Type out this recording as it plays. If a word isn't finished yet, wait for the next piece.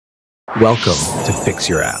Welcome to Fix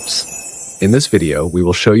Your Apps. In this video, we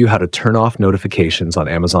will show you how to turn off notifications on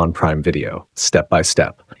Amazon Prime Video, step by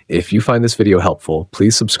step. If you find this video helpful,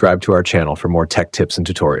 please subscribe to our channel for more tech tips and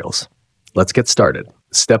tutorials. Let's get started.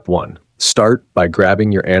 Step 1. Start by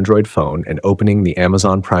grabbing your Android phone and opening the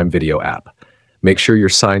Amazon Prime Video app. Make sure you're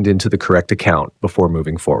signed into the correct account before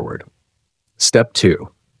moving forward. Step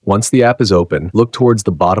 2. Once the app is open, look towards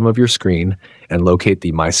the bottom of your screen and locate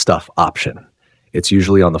the My Stuff option. It's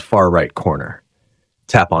usually on the far right corner.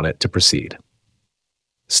 Tap on it to proceed.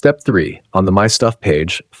 Step 3. On the My Stuff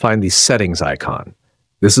page, find the Settings icon.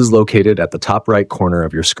 This is located at the top right corner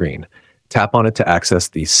of your screen. Tap on it to access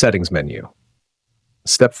the Settings menu.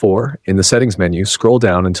 Step 4. In the Settings menu, scroll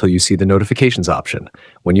down until you see the Notifications option.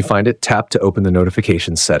 When you find it, tap to open the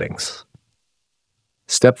Notifications settings.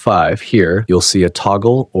 Step 5. Here, you'll see a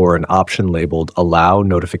toggle or an option labeled Allow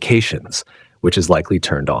Notifications, which is likely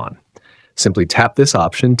turned on. Simply tap this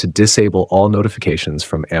option to disable all notifications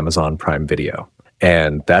from Amazon Prime Video.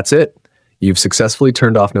 And that's it. You've successfully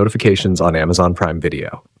turned off notifications on Amazon Prime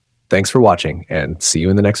Video. Thanks for watching, and see you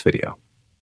in the next video.